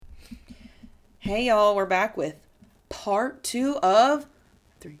Hey y'all, we're back with part 2 of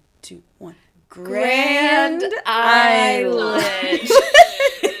 3, 2, 1. Grand Island.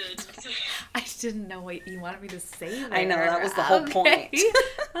 I didn't know what you wanted me to say there. I know, that was the whole point.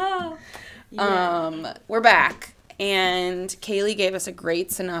 Oh, yeah. We're back, and Kaylee gave us a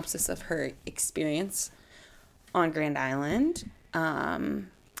great synopsis of her experience on Grand Island. And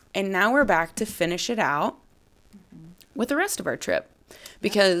now we're back to finish it out with the rest of our trip.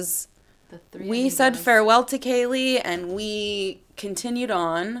 Because we said farewell to Kaylee, and we continued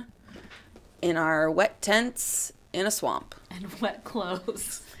on in our wet tents in a swamp. And wet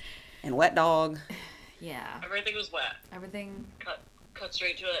clothes. And wet dog. Yeah. Everything was wet. Everything Cut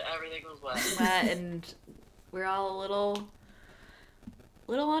straight to it. Everything was wet. wet, and we're all a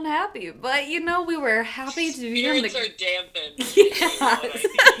little unhappy. But, we were happy to be in the... Spirits are dampened.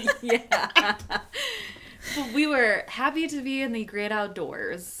 Yeah. But we were happy to be in the great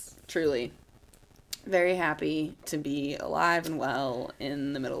outdoors. Truly. Very happy to be alive and well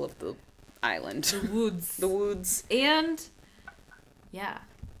in the middle of the island. The woods. The woods. And, yeah.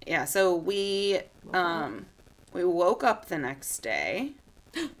 Yeah, so we woke up the next day.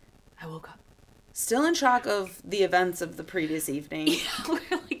 I woke up. Still in shock of the events of the previous evening. Yeah, we're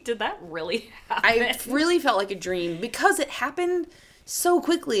like, did that really happen? I really felt like a dream because it happened so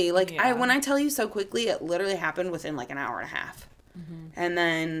quickly. Like, Yeah. when I tell you so quickly, it literally happened within like an hour and a half. Mm-hmm. And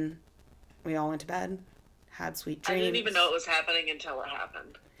then we all went to bed, had sweet dreams. I didn't even know it was happening until it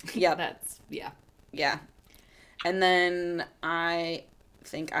happened. Yep. Yeah. Yeah. And then I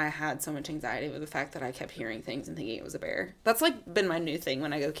think I had so much anxiety with the fact that I kept hearing things and thinking it was a bear. That's like been my new thing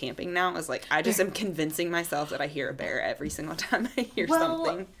when I go camping now, is like I just am convincing myself that I hear a bear every single time I hear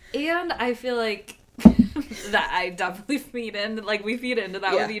something. And I feel like that I definitely feed into that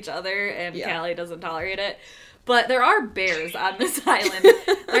with each other, and Callie doesn't tolerate it. But there are bears on this island.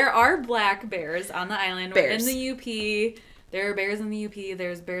 There are black bears on the island. Bears. We're in the UP. There are bears in the UP.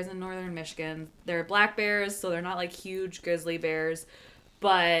 There's bears in northern Michigan. They're black bears, so they're not like huge grizzly bears.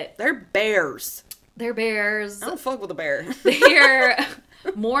 But They're bears. they're bears. I don't fuck with a bear. They're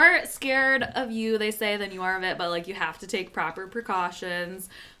more scared of you, they say, than you are of it, but like you have to take proper precautions.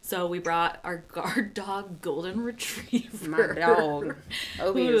 So we brought our guard dog, Golden Retriever. My dog.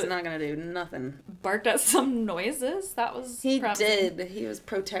 Obi is not gonna do nothing. Barked at some noises. That was He promising. did. He was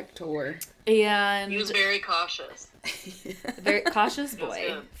protector. And He was very cautious. very cautious It was boy,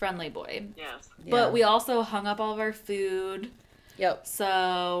 good. friendly boy. Yes. But we also hung up all of our food. Yep.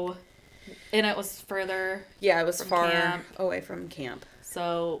 So, and it was further. Yeah, it was From far camp. away from camp.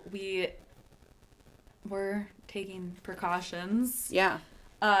 So we were taking precautions. Yeah.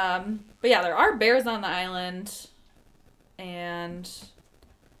 But yeah, there are bears on the island, and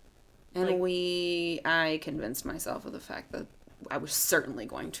I convinced myself of the fact that I was certainly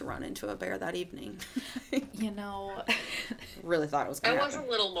going to run into a bear that evening. Really thought it was going I to was happen.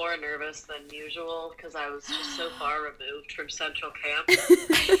 a little more nervous than usual because I was just so far removed from Central Camp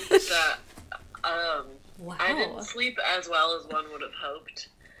that wow. I didn't sleep as well as one would have hoped.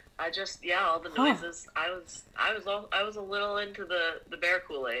 I just all the noises. I was a little into the bear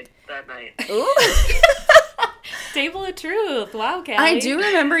Kool-Aid that night. Ooh. Staple of truth. Wow, Callie. I do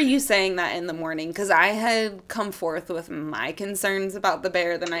remember you saying that in the morning because I had come forth with my concerns about the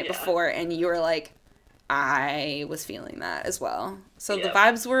bear the night before, and you were like, I was feeling that as well. So the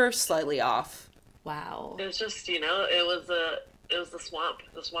vibes were slightly off. Wow. It was just it was the swamp.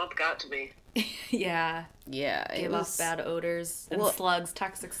 The swamp got to me. Yeah. Yeah. It Gave was off bad odors and slugs,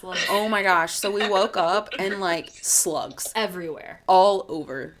 toxic slugs. Oh my gosh. So we woke up and like slugs Everywhere. all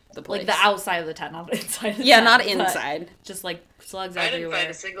over the place. Like the outside of the tent, not the inside of the tent. Yeah, not but inside. Just like slugs I didn't everywhere. find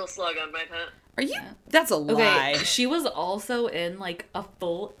a single slug on my tent. Are you? That's a lie. Okay, she was also in like a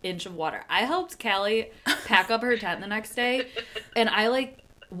full inch of water. I helped Callie pack up her tent the next day, and I like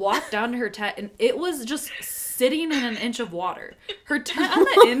walked down to her tent, and it was just sitting in an inch of water. Her tent on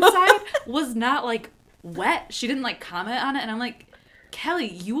the inside was not like wet. She didn't like comment on it, and I'm like, Callie,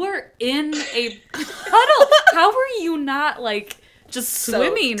 you are in a puddle. How are you not like just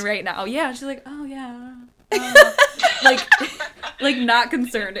swimming right now? Yeah, she's like, oh yeah. Like not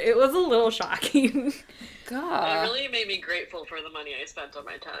concerned. It was a little shocking. God. It really made me grateful for the money I spent on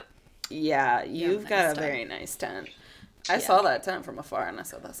my tent. Yeah, you've nice got a tent. very nice tent. I saw that tent from afar, and I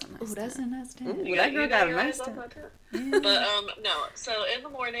said, that's a nice tent. Oh, that's a nice tent. Ooh, that girl got a your nice eyes on tent. my tent. But, no. So, in the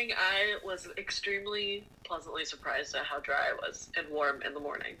morning, I was extremely pleasantly surprised at how dry it was and warm in the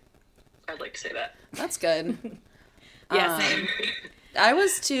morning. I'd like to say that. That's good. Yeah, same. I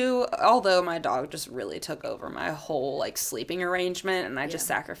was too, although my dog just really took over my whole, like, sleeping arrangement, and I just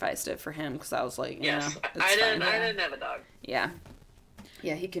sacrificed it for him, because I was like, Yes. it's I fine. didn't have a dog. Yeah.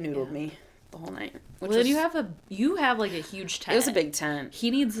 Yeah, he canoodled me. the whole night. Well, then you have like a huge tent. It was a big tent. He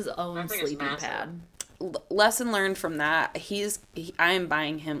needs his own That thing is sleeping massive. pad. Lesson learned from that. I am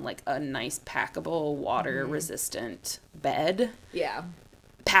buying him like a nice packable, water resistant bed. Yeah.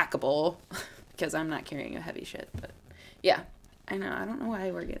 Packable, because I'm not carrying a heavy shit. But yeah, I know. I don't know why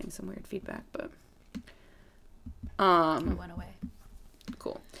we're getting some weird feedback, but It went away.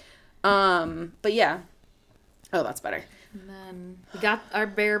 cool. But yeah. Oh, that's better. And then we got our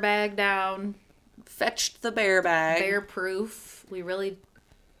bear bag down. Fetched the bear bag. Bear proof. We really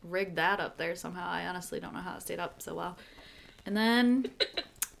rigged that up there somehow. I honestly don't know how it stayed up so well. And then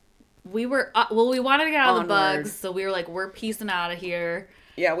we were we wanted to get out of the Onward. bugs, so we were like, we're peacing out of here.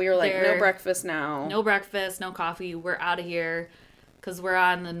 Yeah, we were like, There- no breakfast now. No breakfast, no coffee. We're out of here because we're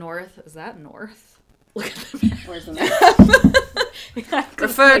on the north. Is that north? Look at the map. Where's the map? Yeah, 'cause,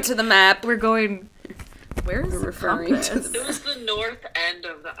 Refer like, to the map. We're going. Where's We're the referring to compass? It was the north end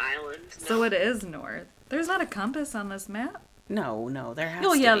of the island. No. So it is north. There's not a compass on this map. No, there has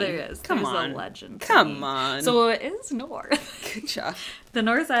Oh to yeah, be. there is. Come There's on. a legend. to Come me. on. So it is north. Good job. The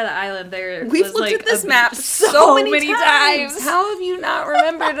north side of the island. There. We've was, looked like, at this a map beach so many times. times. How have you not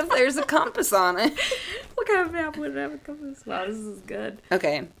remembered if there's a compass on it? What kind of map would have a compass? Wow, this is good.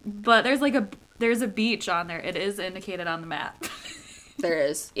 Okay, But there's a beach on there. It is indicated on the map. there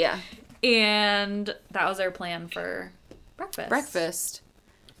is. Yeah. And that was our plan for breakfast. Breakfast.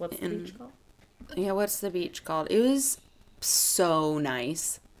 What's the beach called? Yeah, what's the beach called? It was so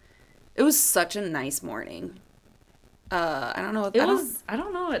nice. It was such a nice morning. I don't know. I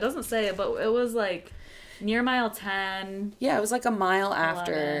don't know. It doesn't say it, but it was like near mile 10. Yeah, it was like a mile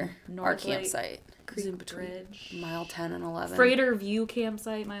after 11, our North Lake campsite. It was in Creek between Bridge. mile 10 and 11. Freighter View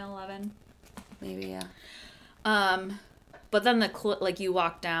campsite, mile 11. Maybe, yeah. But then like you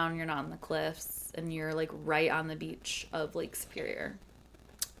walk down, you're not on the cliffs, and you're like right on the beach of Lake Superior.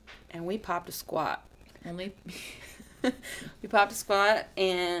 And we popped a squat. Only We popped a squat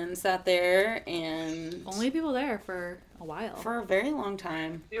and sat there and people there for a while. for a very long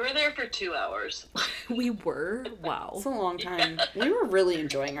time. We were there for 2 hours. We were. Wow. It's a long time. We were really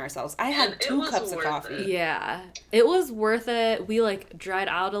enjoying ourselves. I had And it 2 was cups of worth coffee. it. Yeah, it was worth it. We like dried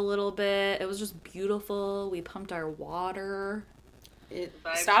out a little bit. It was just beautiful. We pumped our water. It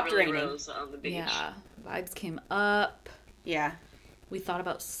Vibes stopped really raining. rose on the beach. Yeah, vibes came up. Yeah. We thought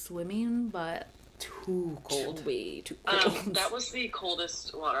about swimming, but Too cold. way too cold. That was the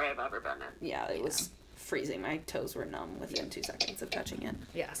coldest water I've ever been in. Yeah, it was freezing. My toes were numb within 2 seconds of touching it.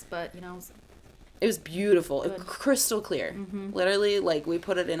 Yes, but It was beautiful. Good. Crystal clear. Literally, like, we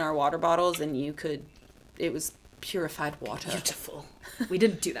put it in our water bottles and it was purified water. beautiful. We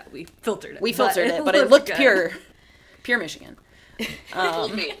didn't do that. We filtered it. We filtered it, but it looked good. pure. Pure Michigan.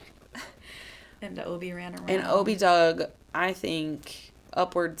 Told me. And Obi ran around. And Obi dug, I think,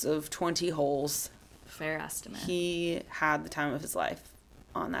 upwards of 20 holes. Fair estimate. He had the time of his life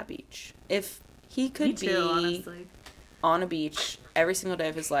on that beach. If he could Me too, be honestly. on a beach every single day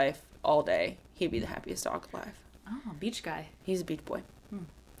of his life, all day, he'd be the happiest dog alive. Oh, beach guy. He's a beach boy.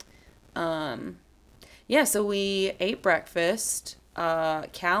 Yeah, so we ate breakfast.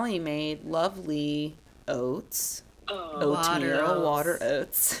 Callie made lovely oats. Oh, Oatmeal, water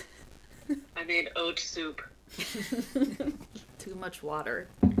oats. I made oat soup. Too much water.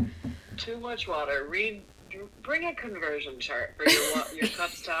 Too much water. Bring a conversion chart for your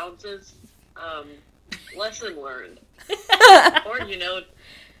cups to ounces. Lesson learned.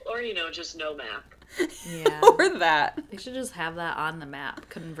 or just no map. Yeah. Or that. They should just have that on the map,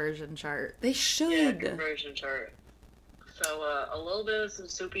 conversion chart. They Yeah, should. conversion chart. So a little bit of some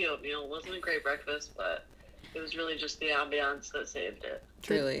soupy oatmeal. Wasn't a great breakfast, but it was really just the ambiance that saved it.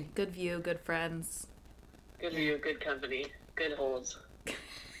 Truly. Good view, good friends. Good view, good company, good holes.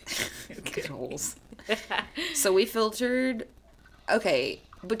 Good holes. So we filtered. Okay,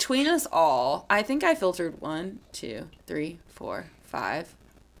 between us all, I think I filtered 1, 2, 3, 4, 5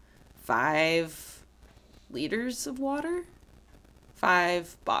 liters of water.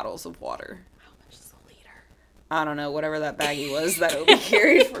 5 bottles of water. How much is a liter? I don't know, whatever that baggie was that Obi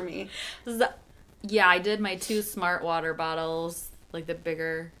carried for me. Yeah, I did my 2 smart water bottles, like the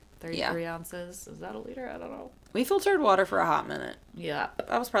bigger 33 ounces. Is that a liter? I don't know. We filtered water for a hot minute. Yeah.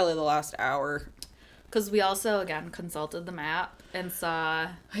 That was probably the last hour. Because we also, again, consulted the map and saw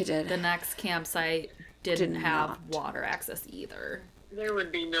I did. the next campsite didn't Did have not. water access either. There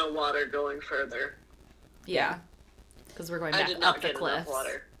would be no water going further. Yeah. Because we're going I back did not up the get cliffs. enough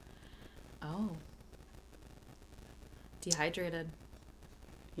water. Oh. Dehydrated.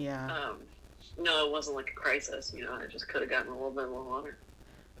 Yeah. No, it wasn't like a crisis. I just could have gotten a little bit more water.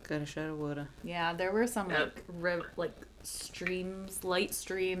 Coulda, shoulda, woulda. Yeah, there were some Yep. like streams, light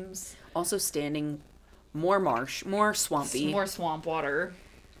streams. Also standing more marsh, more swampy. More swamp water.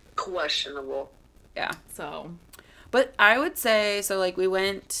 Questionable. Yeah. So. But I would say, so like we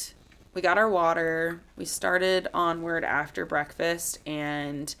got our water, we started onward after breakfast,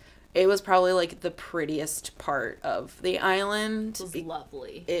 and it was probably like the prettiest part of the island. It was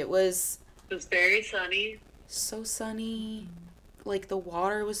lovely. It was very sunny. So sunny. Like the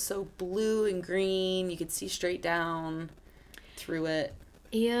water was so blue and green. You could see straight down through it.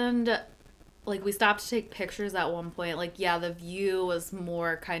 And like we stopped to take pictures at one point. Like, yeah, the view was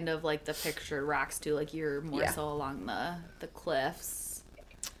more kind of like the pictured rocks too. Like you're more so along the cliffs.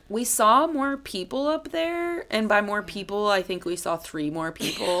 We saw more people up there, and by more people, I think we saw 3 more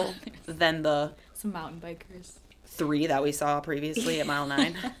people than the some mountain bikers. 3 that we saw previously at mile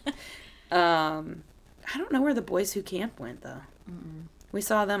 9. I don't know where the boys who camp went though. Mm-mm. We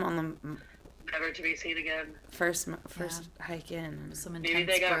saw them on the never to be seen again. First hike in. Some intense maybe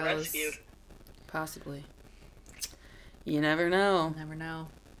they got bros. rescued. Possibly. You never know. Never know.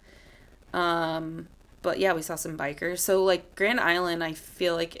 But yeah, we saw some bikers. So like Grand Island, I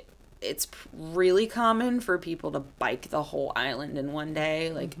feel like it's really common for people to bike the whole island in one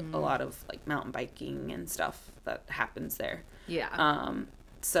day. Like a lot of like mountain biking and stuff that happens there. Yeah.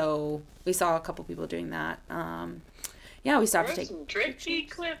 So we saw a couple people doing that. Yeah, we stopped to take some tricky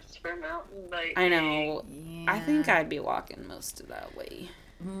cliffs for mountain biking. I know. Yeah. I think I'd be walking most of that way.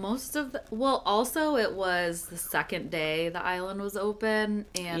 Also it was the second day the island was open,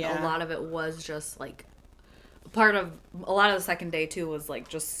 and a lot of it was just like a lot of the second day too was like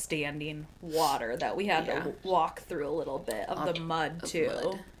just standing water that we had to walk through a little bit of the mud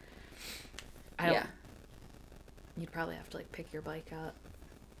too. You'd probably have to like pick your bike up.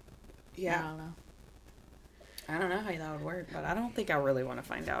 Yeah. I don't know how that would work, but I don't think I really want to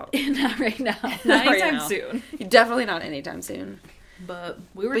find out. Not right now. Not anytime soon. Definitely not anytime soon. But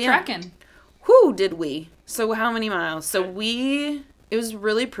we were trekking. Whew, did we? So how many miles? So it was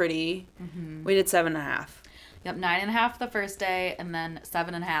really pretty. Mm-hmm. We did 7.5. Yep, 9.5 the first day, and then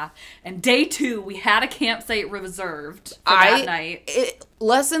 7.5. And day 2, we had a campsite reserved for that night.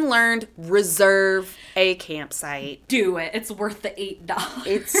 Lesson learned, reserve a campsite. Do it. It's worth the $8.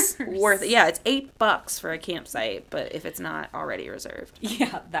 It's worth it. Yeah, it's $8 for a campsite, but if it's not already reserved.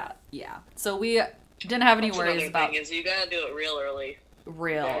 Yeah. So we didn't have any worries about... thing is you gotta do it real early.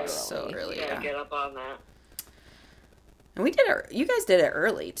 So early, you gotta get up on that. And we did it, you guys did it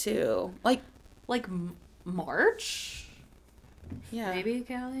early, too. Like March? Yeah. Maybe,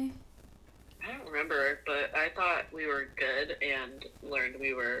 Callie? I don't remember, but I thought we were good and learned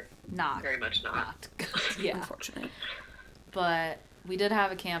we were very much not. Yeah. Unfortunate. But we did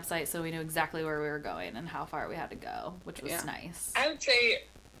have a campsite, so we knew exactly where we were going and how far we had to go, which was nice. I would say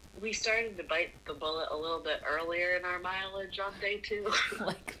we started to bite the bullet a little bit earlier in our mileage on day 2.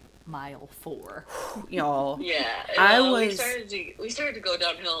 Like mile 4. Y'all. Yeah. We started to go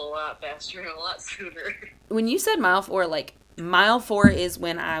downhill a lot faster and a lot sooner. When you said mile 4, like mile 4 is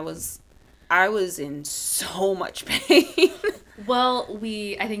when I was in so much pain. Well,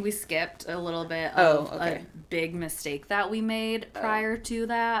 I think we skipped a little bit of a big mistake that we made prior to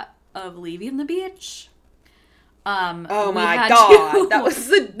that of leaving the beach. Oh my God. That was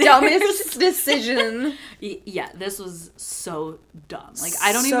the dumbest decision. Yeah, this was so dumb. Like,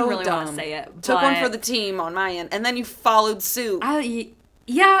 I don't even really want to say it. Took one for the team on my end, and then you followed suit.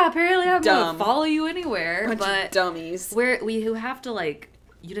 Yeah, apparently I'm going to follow you anywhere. Bunch of dummies. We have to, like,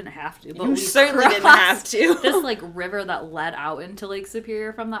 you didn't have to, but you we certainly didn't have to. This, like, river that led out into Lake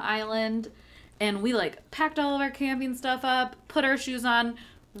Superior from the island, and we, like, packed all of our camping stuff up, put our shoes on,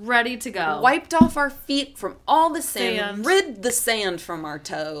 ready to go. Wiped off our feet from all the sand. Rid the sand from our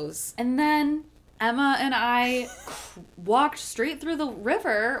toes. And then Emma and I walked straight through the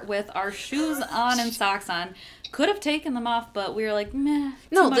river with our shoes on and socks on. Could have taken them off, but we were like, meh.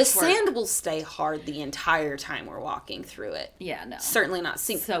 No, the sand will stay hard the entire time we're walking through it. Yeah, no. Certainly not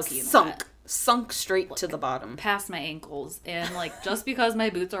sunk straight to the bottom. Past my ankles. And, like, just because my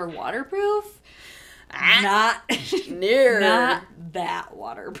boots are waterproof... Not that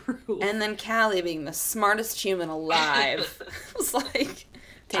waterproof. And then Callie, being the smartest human alive, was like,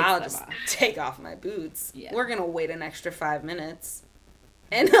 I'll just take off my boots. Yeah. We're going to wait an extra 5 minutes.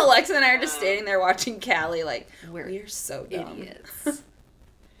 And Alexa and I are just standing there watching Callie like, we're so dumb. Idiots.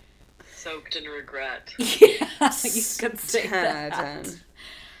 Soaked in regret. Yeah, you could say that.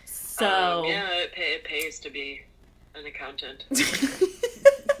 So... it pays to be an accountant.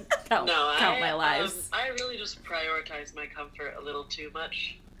 Count my lives. I really just prioritize my comfort a little too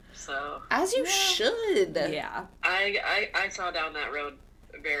much. So as you should. Yeah. I saw down that road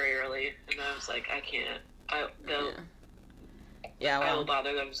very early, and I was like, I can't. Yeah, I will well.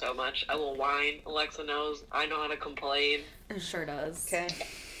 bother them so much. I will whine. Alexa knows. I know how to complain. It sure does. Okay.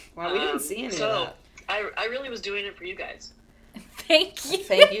 Well, we didn't see any so, of that. I really was doing it for you guys. Thank you.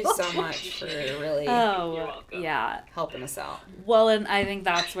 Thank you so much for really You're Oh, welcome. yeah. helping us out. Well, and I think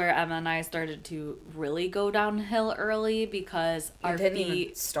that's where Emma and I started to really go downhill early because I our didn't feet.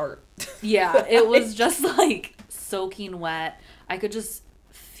 even start. Yeah, it was just like soaking wet. I could just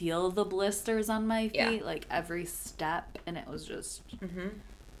feel the blisters on my feet, Yeah. like every step, and it was just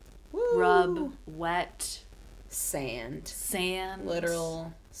Woo. wet, Sand. sand.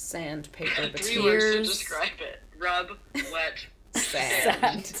 Literal sandpaper 3 words to Tears. describe it. Rub, wet,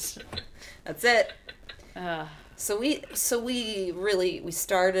 sand. Sand. That's it. Ugh. So we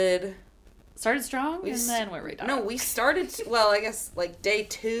started. Started strong, We and s- then went right down. No, we started. Well, I guess like day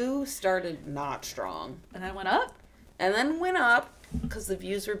 2 started not strong, And then went up. and then went up because the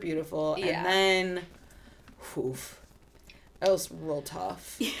views were beautiful, Yeah. and then, oof, that was real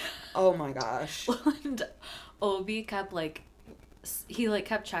tough. Oh my gosh. And Obi kept he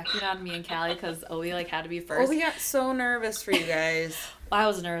kept checking on me and Callie because Obi had to be first. Oh, we got so nervous for you guys. I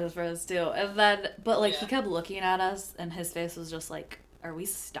was nervous for this too. And then, but he Yeah. kept looking at us and his face was just like, are we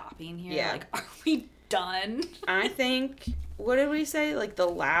stopping here? Yeah. Are we done? I think, what did we say? Like the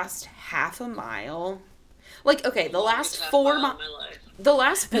last half a mile. Like, okay, the last Half 4 mile miles. of my life. The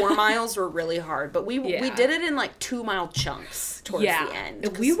last 4 miles were really hard, but we Yeah. did it in like 2-mile chunks towards yeah. the end.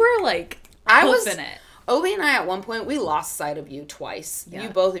 'cause We were I was hoofing it. Obi and I at one point we lost sight of you twice. Yeah. You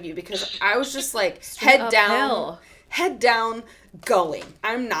both of you, because I was just like Straight head down, going.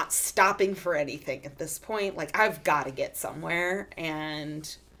 I'm not stopping for anything at this point. Like I've got to get somewhere.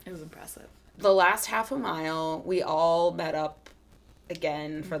 And It was impressive. the last half a mile, we all met up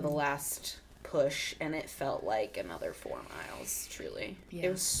again for the last push, and it felt like another 4 miles. Truly, Yeah. it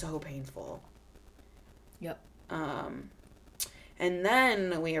was so painful. Yep. And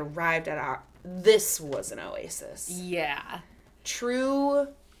then we arrived at our. This was an oasis. Yeah. True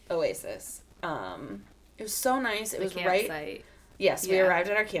oasis. It was so nice. It The was right. campsite. Yes, we Yeah. arrived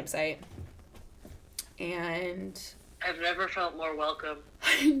at our campsite, and I've never felt more welcome.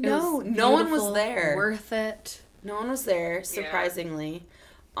 no one was beautiful, there. Worth it. No one was there. Surprisingly,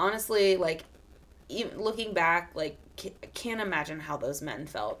 honestly, like even looking back, like can't imagine how those men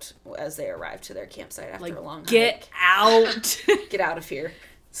felt as they arrived to their campsite after a long Get out. hike. Get out of here.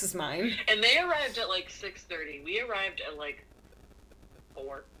 This is mine. And they arrived at 6:30. We arrived at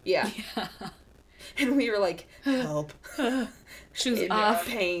 4. Yeah. Yeah. And we were like, help. Shoes In off.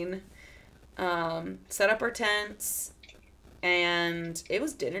 pain. Set up our tents, and it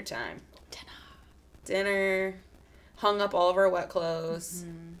was dinner time. Dinner. Hung up all of our wet clothes.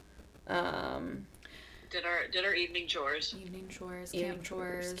 Did our evening chores. Evening chores, Evening camp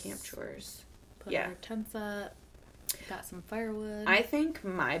chores. Camp chores. Put Yeah. our tents up. Got some firewood. I think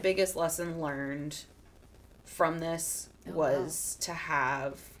my biggest lesson learned from this Oh, was to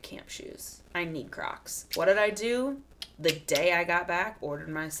have camp shoes. I need Crocs. What did I do? The day I got back, ordered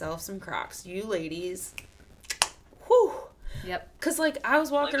myself some Crocs. You ladies. Whew. Yep. Because, I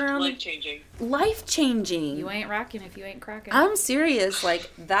was walking around. Life changing. Life-changing. You ain't rocking if you ain't cracking. I'm serious.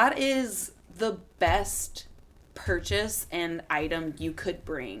 That is the best purchase and item you could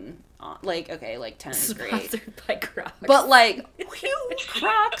bring on. Tennis is great. Sponsored by Crocs. But, whew,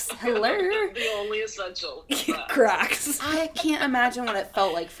 Crocs, hello. The only essential. Crocs. I can't imagine what it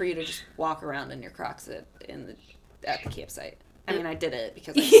felt like for you to just walk around in your Crocs at the campsite. I mean, I did it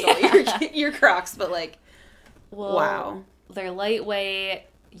because I stole your Crocs, but, Well, wow. They're lightweight,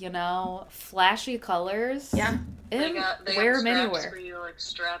 flashy colors. Yeah. They got wear them straps anywhere. for you to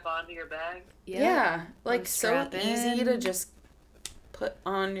strap onto your bag. Yeah. Like So strap easy in. to just put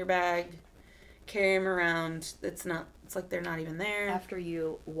on your bag, carry them around. It's like they're not even there. After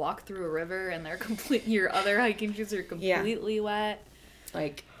you walk through a river and your other hiking shoes are completely wet. Oh,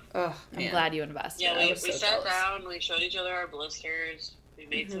 I'm glad you invested. Yeah, I we was so sat jealous. down, we showed each other our blisters, we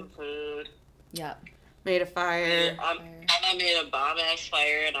made some food. Yep. Made a fire. Emma made a bomb-ass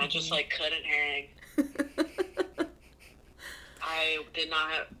fire, and I just, couldn't hang. I did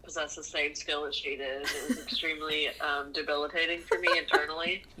not possess the same skill that she did. It was extremely debilitating for me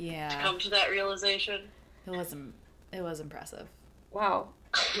internally to Yeah. come to that realization. It was impressive. Wow.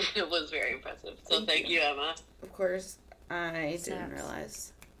 It was very impressive. So thank you, Emma. Of course, I didn't Snaps.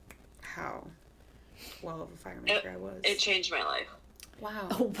 realize how well of a fire maker I was. It changed my life. Wow.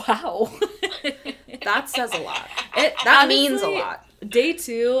 Oh, wow. That says a lot. It That means a honestly, lot. Day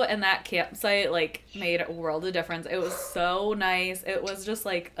 2 and that campsite made a world of difference. It was so nice. It was just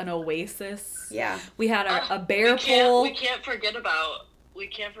an oasis. Yeah. We had a bear we can't, pole. We can't forget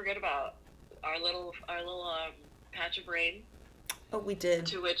about our little patch of rain. Oh, we did.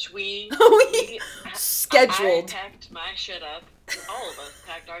 To which we scheduled. I packed my shit up. All of us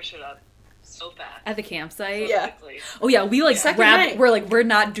packed our shit up so fast. At the campsite? Yeah. Quickly. Oh, yeah, we, like, Second grabbed... night. We're like, we're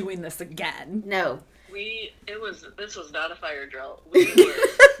not doing this again. No. This was not a fire drill. We were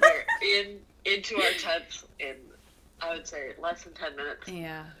into our tents in, I would say, less than 10 minutes.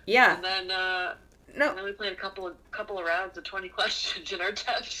 Yeah. Yeah. And then, No. and then we played a couple of rounds of 20 questions in our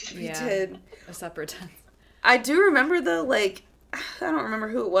tents. We Yeah. did. A separate tent. I do remember though, like, I don't remember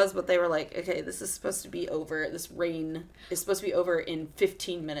who it was, but they were like, okay, this is supposed to be over. This rain is supposed to be over in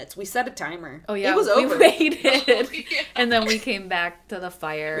 15 minutes. We set a timer. Oh, yeah. It was over. We waited. Oh, yeah. And then we came back to the We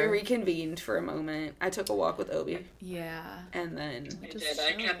fire. reconvened for a moment. I took a walk with Obi, Yeah. and then I Just did.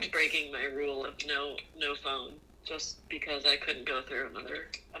 I chilled. kept breaking my rule of no phone, just because I couldn't go through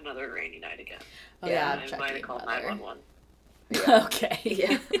another rainy night again. Oh, Yeah, yeah. I check might your have called mother. 911. Okay.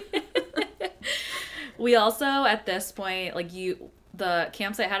 Yeah. We also, at this point, like, the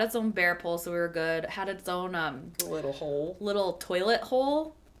campsite had its own bear pole, so we were good. Had its own a little hole. little toilet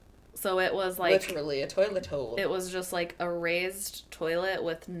hole. So it was like Literally a toilet hole. it was just like a raised toilet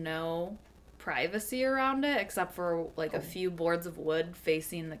with no privacy around it except for like a few boards of wood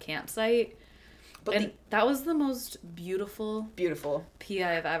facing the campsite. But And that was the most beautiful beautiful. pee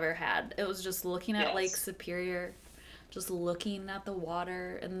I've ever had. It was just looking at Yes. Lake Superior, just looking at the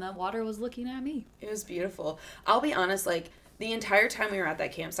water, and the water was looking at me. It was beautiful. I'll be honest, like, the entire time we were at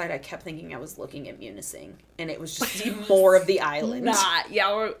that campsite, I kept thinking I was looking at Munising, and it was just even more of the island. Yeah.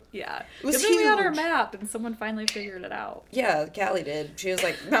 It was Because then we had our huge. map, and someone finally figured it out. Yeah, Callie did. She was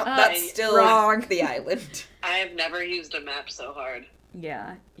like, no, that's still wrong. the island. I have never used a map so hard.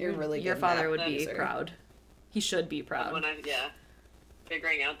 Yeah. You're really good Your at father that, would be sir. proud. He should be proud. When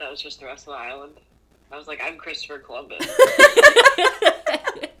figuring out that was just the rest of the island. I was like, I'm Christopher Columbus.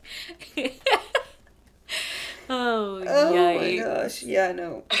 Oh, Oh yikes. my gosh. Yeah,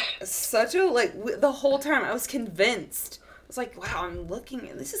 no. Such a, like, the whole time I was convinced. I was like, wow, I'm looking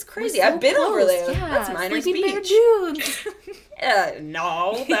at this is crazy. We're so I've been over close. there. Yeah, That's Miners Sleeping Bear Beach. Dunes.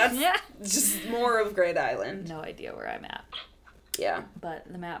 No, that's Yeah. just more of Great Island. No idea where I'm at. Yeah.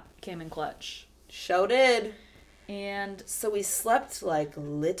 But the map came in clutch. Show did. And So we slept like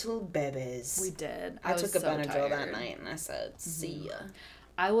little babies. we did. I was took a so Benadryl that tired. night and I said, see ya.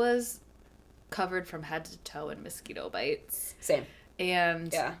 I was covered from head to toe in mosquito bites. Same.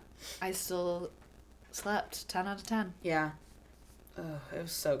 And Yeah. I still slept 10 out of 10. Yeah. Oh, it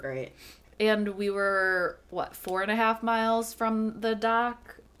was so great. And we were, 4.5 miles from the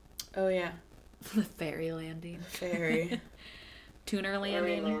dock? Oh, yeah. The ferry landing. Very. Tuner Very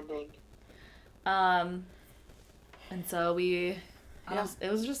landing. landing. And so we, Yeah.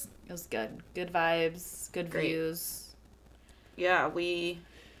 it was good. Good vibes, good Great. views. Yeah, we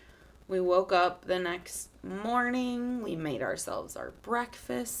woke up the next morning. We made ourselves our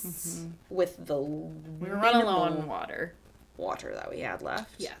breakfasts with the We were running low on water. water that we had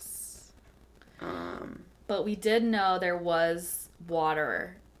left. Yes. Um, But we did know there was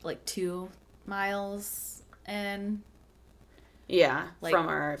water like 2 miles in. yeah, Like, from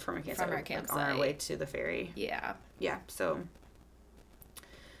our campsite. from our like, on our campsite. way to the ferry. Yeah. Yeah, so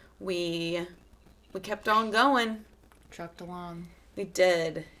we kept on going. Trucked along. We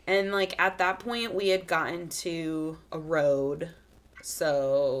did. And like at that point we had gotten to a road.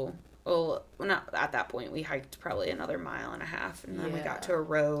 So, well, not at that point. We hiked probably another 1.5 miles and then we got Yeah. to a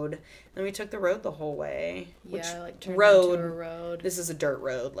road. Then we took the road the whole way. Yeah, like turned road, into a road. this is a dirt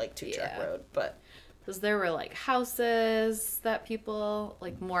road, like 2-track Yeah. road, but Because there were like houses that people,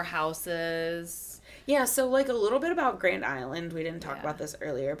 like more houses. yeah, so like a little bit about Grand Island. We didn't talk Yeah. about this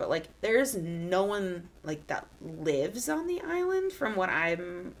earlier, but like there's no one like that lives on the island from what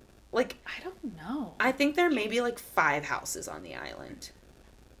I'm like I don't know. I think there may be like 5 houses on the island.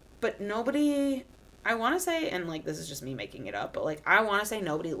 But nobody I want to say, and like this is just me making it up, but like I want to say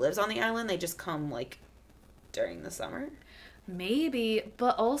nobody lives on the island. They just come like during the summer. Maybe,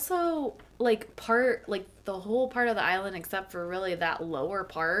 but also like the whole part of the island except for really that lower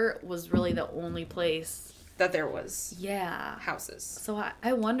part was really the only place. That there was Yeah. houses. So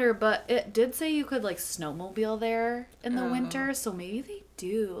I wonder, but it did say you could like snowmobile there in the Oh. winter, so maybe they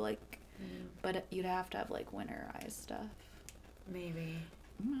do like, but you'd have to have like winterized stuff. Maybe.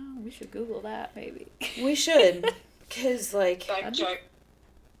 Well, we should Google that maybe. We should. Because like Fact check.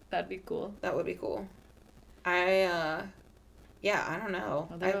 That'd be cool. that would be cool. Yeah, I don't know.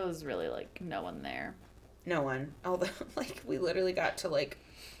 Well, there was really like no one there. No one. Although, like, we literally got to, like,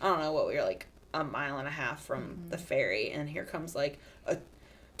 I don't know what, we were, like, 1.5 miles from the ferry, and here comes, like, a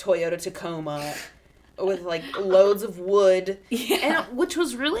Toyota Tacoma with, like, loads of wood. Yeah. And which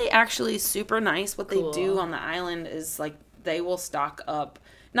was really actually super nice. What Cool. they do on the island is, like, they will stock up,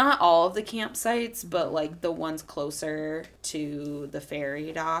 not all of the campsites, but like the ones closer to the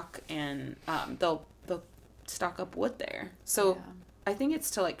ferry dock, and they'll stock up wood there. So Yeah. I think it's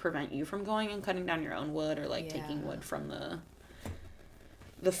to like prevent you from going and cutting down your own wood, or like taking Yeah. wood from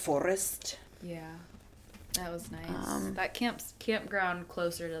the forest. Yeah. That was nice. That campground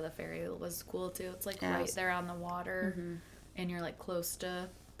closer to the ferry was cool too. It's like right there on the water, and you're like close to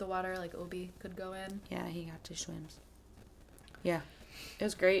the water. Like Obi could go in. Yeah, he got 2 swims. Yeah, it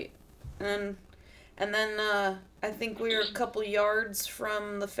was great. And then I think we were a couple yards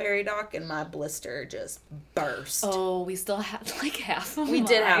from the ferry dock, and my blister just burst. Oh, we still had like half a mile. We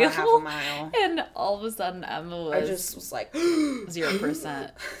did have a half a mile. And all of a sudden Emma was I just was like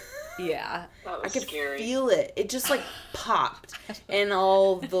 0%. Yeah. That I was could scary. feel it. It just like popped, and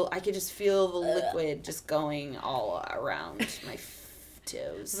I could just feel the liquid just going all around my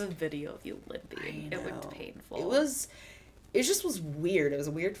toes. There's a video of you limping. It looked painful. It just was weird. It was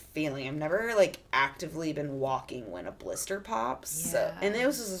a weird feeling. I've never like actively been walking when a blister pops. Yeah. So, and it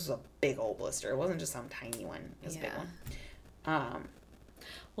was just a big old blister. It wasn't just some tiny one. It was a big one.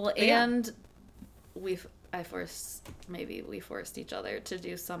 Well, and we forced each other to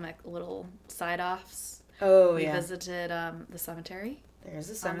do some little side-offs. Oh, We yeah. visited the cemetery There's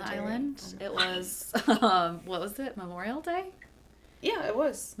a on cemetery. the island. It was, what was it, Memorial Day? Yeah, it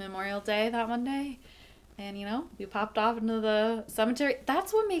was. Memorial Day that one day. And, we popped off into the cemetery.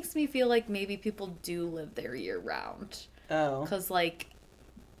 That's what makes me feel like maybe people do live there year-round. Oh. Because, like,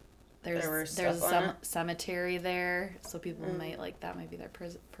 there's a stuff on it? cemetery there, so people might, like, that might be their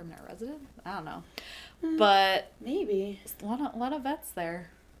permanent residence. I don't know. But Maybe. a lot of vets there.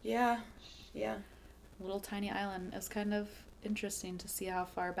 Yeah. Yeah. Little tiny island. It was kind of interesting to see how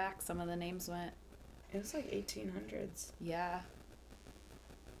far back some of the names went. It was like 1800s. Yeah.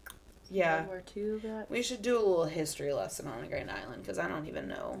 Yeah. World War II vets. We should do a little history lesson on Grand Island, because I don't even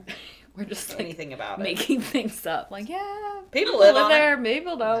know We're just, like, anything about it. making things up. Like, yeah, People live on there. it. Maybe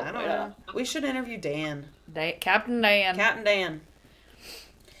people don't. I don't know. We should interview Dan. Captain Dan. Captain Dan.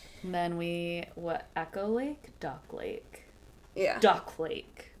 And then Echo Lake? Duck Lake. Yeah. Duck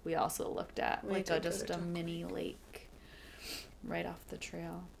Lake. We also looked at We like did just go a to Duck mini lake right off the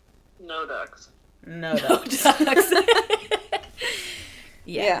trail. No ducks. No ducks. Ducks.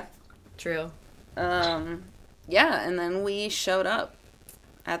 Yeah. True. Yeah, and then we showed up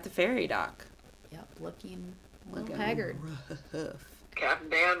at the ferry dock. Yep, looking a little Looking haggard. rough. Captain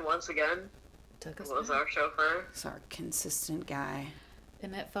Dan, once again, Took us was back. our chauffeur. It's our consistent guy.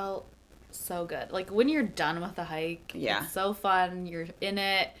 And it felt so good. Like when you're done with the hike, Yeah. it's so fun. You're in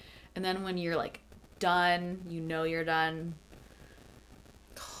it, and then when you're like done, you're done.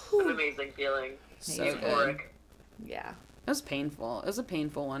 An amazing feeling. So Amazing. good. Euphoric. Yeah. It was painful. It was a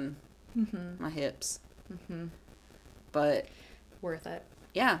painful one. Mm-hmm. My hips. Mm-hmm. But Worth it.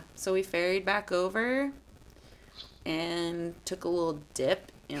 yeah, so we ferried back over and took a little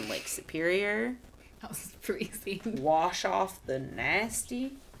dip in Lake Superior. That was freezing. Wash off the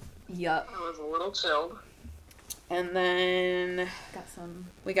nasty. Yup. I was a little chilled. And then Got some.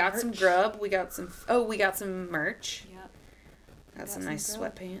 we got some merch. grub. We got some merch. Yep. Got some some nice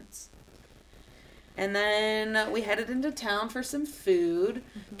grub. sweatpants. And then we headed into town for some food.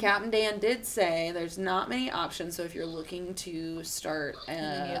 Mm-hmm. Captain Dan did say there's not many options, so if you're looking to start a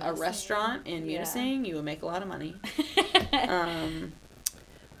Munising. restaurant in Yeah. Munising, you will make a lot of money.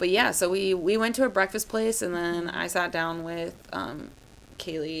 But yeah, so we went to a breakfast place, and then I sat down with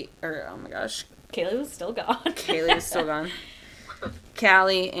Kaylee, or oh my gosh, Kaylee was still gone. Kaylee was still gone.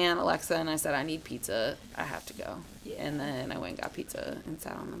 Callie and Alexa, and I said, I need pizza. I have to go. Yeah. And then I went and got pizza and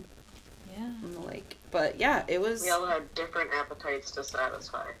sat on Yeah. the lake. But yeah, it was. We all had different appetites to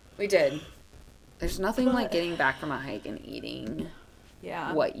satisfy. We did. There's nothing like getting back from a hike and eating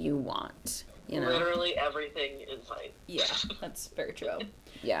Yeah. what you want. You know? Literally everything in sight. Yeah, that's very true.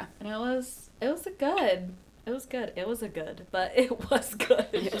 Yeah. And it was a good. It was good. It was a good, but it was good.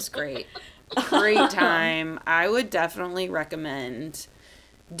 It was great. Great time. I would definitely recommend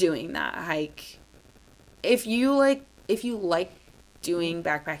doing that hike. If you like doing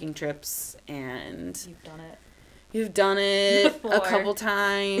backpacking trips and You've done it. you've done it a Before. couple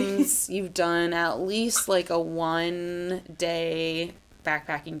times, you've done at least like a 1 day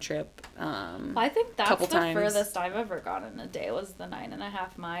backpacking trip. I think that's couple the times. furthest I've ever gone in a day was the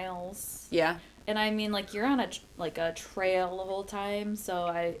 9.5 miles. Yeah. And I mean, like, you're on a trail the whole time, so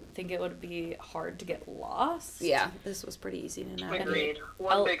I think it would be hard to get lost. Yeah. This was pretty easy to navigate. Agreed.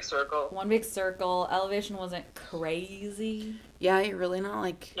 One big circle. One big circle. Elevation wasn't crazy. Yeah, you're really not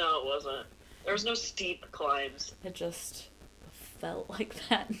like. No, it wasn't. There was no steep climbs. It just felt like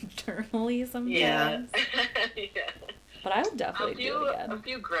that internally sometimes. Yeah. Yeah. But I would definitely do it A again.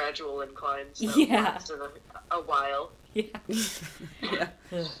 few gradual inclines. That Yeah. lasted a while. Yeah. Yeah.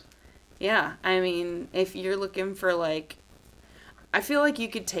 Yeah, I mean, if you're looking for, like, I feel like you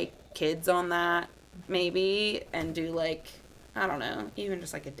could take kids on that, maybe, and do, like, I don't know, even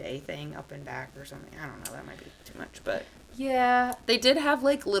just, like, a day thing up and back or something. I don't know, that might be too much, but Yeah. they did have,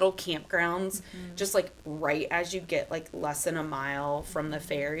 like, little campgrounds, just, like, right as you get, like, less than a mile from the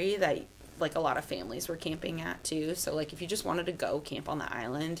ferry that, like, a lot of families were camping at, too. So, like, if you just wanted to go camp on the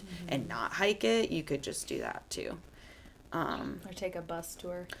island and not hike it, you could just do that, too. Or take a bus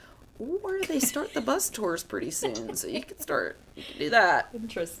tour. Or they start the bus tours pretty soon, so you can do that.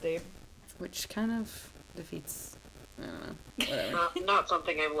 Interesting. Which kind of defeats, I don't know, whatever. Not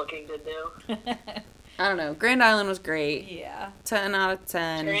something I'm looking to do. I don't know. Grand Island was great. Yeah. 10 out of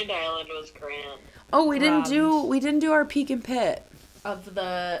 10. Grand Island was grand. Oh, we didn't do our peak and pit Of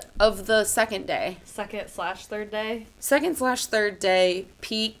the of the second day. second/third day. Second/third day,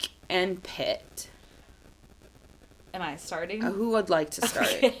 peak and pit. Am I starting? Who would like to start?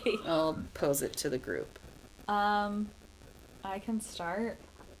 Okay. I'll pose it to the group. I can start.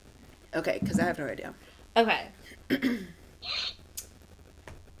 Okay, because I have no idea. Okay.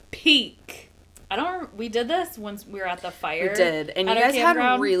 Peak. We did this once we were at the fire. We did, and you at our guys had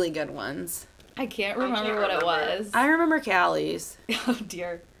campground. really good ones. I can't remember what it was. I remember Callie's. Oh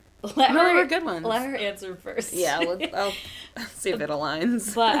dear. No, they were good ones. Let her answer first. Yeah, I'll see if it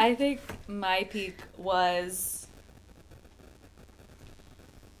aligns. But I think my peak was,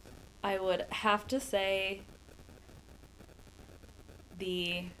 I would have to say,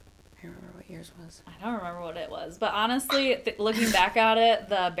 I remember what yours was. I don't remember what it was, but honestly, looking back at it,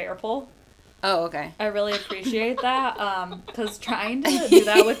 the bear pole, Oh, okay. I really appreciate that, because trying to do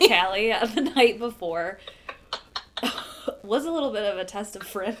that with Callie the night before was a little bit of a test of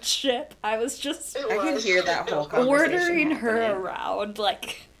friendship. I was just I could hear that whole conversation ordering her happening. around,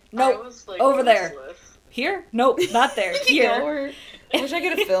 like, I nope, was like, over what there. is this? Here? Nope, not there. Here. I wish I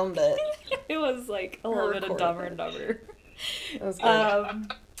could have filmed it. It was like a little bit of recorded Dumber it. and Dumber. That was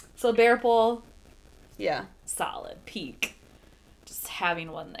good. So bear pole, Yeah. solid. Peak. Just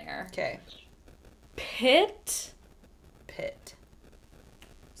having one there. Okay. Pit, Pit.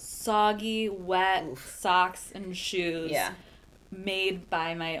 soggy, wet Oof. socks and shoes. Yeah. Made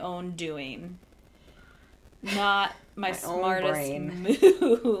by my own doing. Not my My own smartest brain.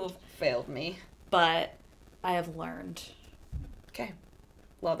 move, Failed me. but I have learned. Okay.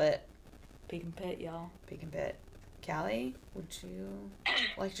 Love it. Peak and pit, y'all. Peek and Pit. Callie, would you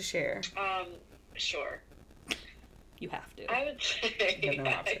like to share? Sure. You have to. I would say, You have no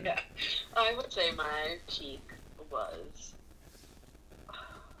option. yeah. I would say my peak was,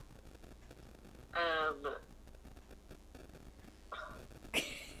 I'm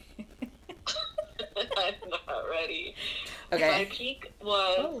not ready. My Okay. peak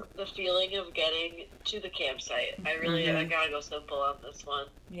was the feeling of getting to the campsite. I gotta go simple on this one.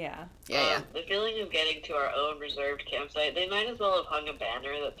 Yeah. Yeah, The feeling of getting to our own reserved campsite. They might as well have hung a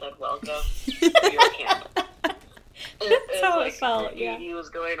banner that said "Welcome to your camp." That's how it felt, yeah. He was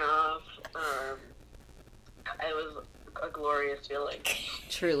going off. It was a glorious feeling.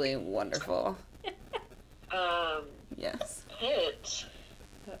 Truly wonderful. Yes. Pit.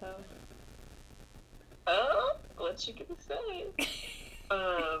 Uh-oh. Oh, what you gonna say?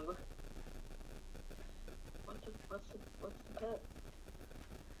 What's the pit?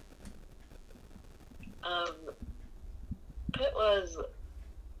 Pit was.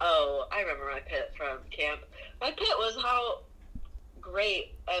 Oh, I remember my pit from camp. My pit was how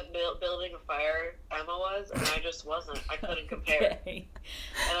great at building a fire Emma was, and I just wasn't. I couldn't compare. Okay.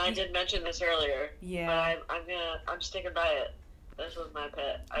 And I did mention this earlier. Yeah. But I'm sticking by it. This was my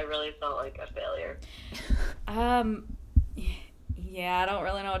pit. I really felt like a failure. Yeah, I don't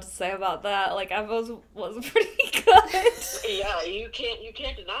really know what to say about that. Like, I was pretty good. Yeah, you can't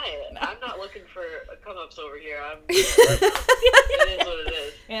deny it. I'm not looking for come-ups over here. It is what it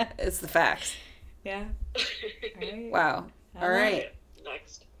is. Yeah. It's the facts. Yeah. Right. Wow. All right.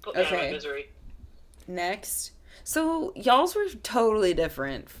 Next. Put me out of Okay. my misery. Next. So y'all's were totally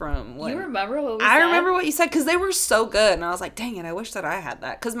different from what You remember what we I said? remember what you said because they were so good, and I was like, "Dang it! I wish that I had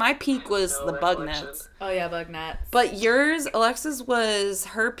that." Because my peak was No the bug recollection. nets, Oh, yeah, bug nuts. but yours, Alexa's, was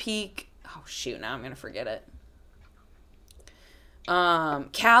her peak. Oh shoot! Now I'm gonna forget it.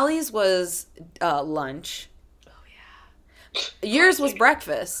 Callie's was lunch. Oh, yeah. Yours was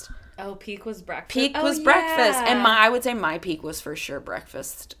breakfast. Oh, peak was breakfast. Peak Oh, was breakfast, yeah. and I would say my peak was for sure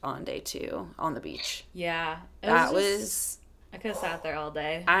breakfast on day 2 on the beach. Yeah. That was. I could have sat there all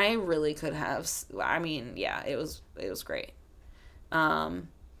day. I really could have. I mean, yeah, it was great. And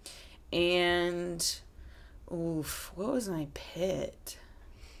Oof, what was my pit?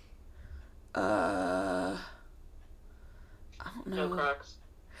 I don't know. No Crocs.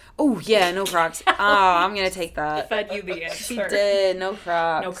 Oh, yeah, no Crocs. Oh, I'm going to take that. Fed you the answer. She did. No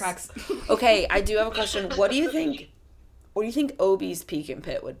Crocs. No Crocs. Okay, I do have a question. What do you think Obi's peak and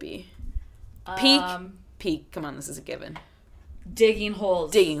pit would be? Peak. Come on, this is a given. Digging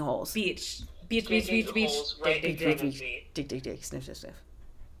holes. Digging holes. Beach. Digging holes right Dig, in dig, front of dig. me. Dig. Sniff.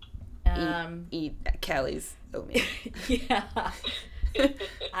 Eat Callie's oatmeal. Yeah.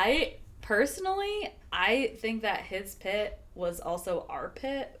 I think that his pit was also our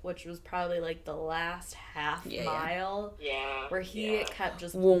pit, which was probably like the last half mile. Yeah. Where he kept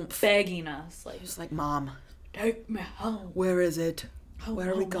just Woomph. begging us, like, He was like, Mom, take me home. where is it? Home,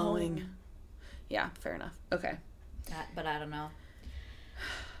 Where are we home, going? home. Yeah, fair enough. Okay. But I don't know.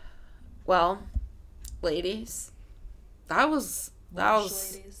 Ladies.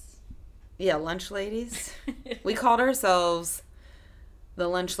 yeah, lunch ladies. We called ourselves the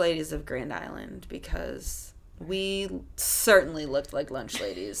lunch ladies of Grand Island because we certainly looked like lunch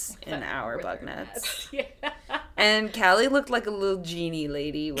ladies in our bug nets. Yeah. And Callie looked like a little genie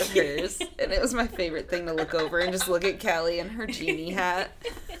lady with hers. And it was my favorite thing to look over and just look at Callie in her genie hat.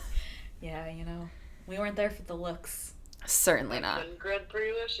 Yeah, you know, we weren't there for the looks. Certainly not. Couldn't grant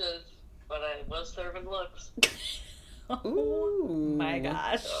 3 wishes, but I was serving looks. Ooh. My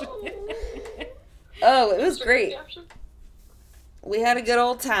gosh. Oh, it was great. We had a good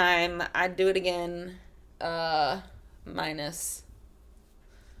old time. I'd do it again. Minus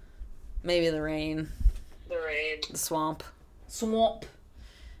maybe the rain. The swamp.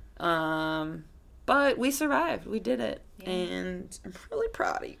 But we survived. We did it. Yeah. And I'm really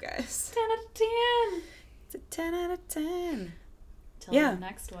proud of you guys. 10 out of 10. It's a 10 out of 10. Till Yeah. the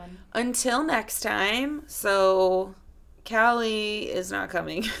next one. Until next time. So, Callie is not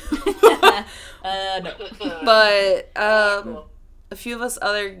coming. No. But, Cool. a few of us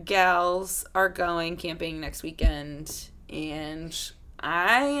other gals are going camping next weekend. And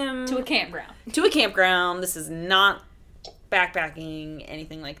I am... To a campground. To a campground. This is not backpacking,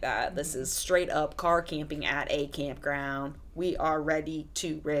 anything like that. This is straight up car camping at a campground. We are ready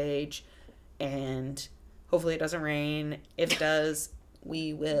to rage, and hopefully it doesn't rain. If it does,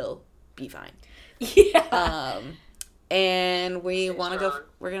 we will be fine. Yeah. And we Stay want to go, strong.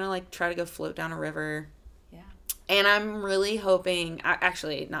 we're gonna like try to go float down a river. Yeah. And I'm really hoping,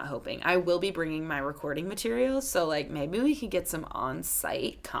 actually not hoping, I will be bringing my recording materials, so like maybe we could get some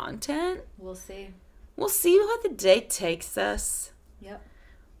on-site content. We'll see. We'll see what the day takes us. Yep.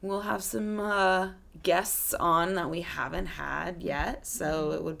 We'll have some guests on that we haven't had yet,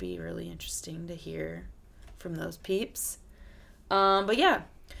 so it would be really interesting to hear from those peeps. But yeah,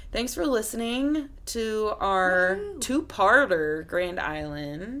 thanks for listening to our two-parter Grand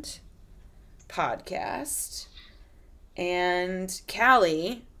Island podcast. And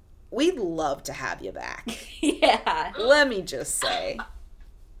Callie, we'd love to have you back. Yeah. Let me just say.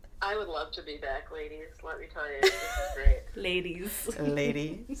 I would love to be back, ladies. Let me tell you, this is great. Ladies.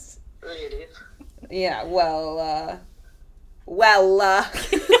 Ladies. Ladies. Yeah, well, I'd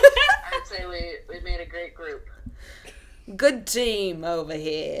say we made a great group. good team over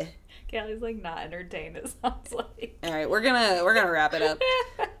here. Callie's like not entertained, it sounds like. All right, we're gonna wrap it up.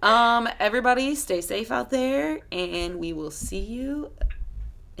 Everybody, stay safe out there, and we will see you.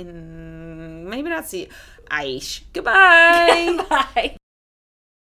 Maybe not see you. Aish. Goodbye. Bye.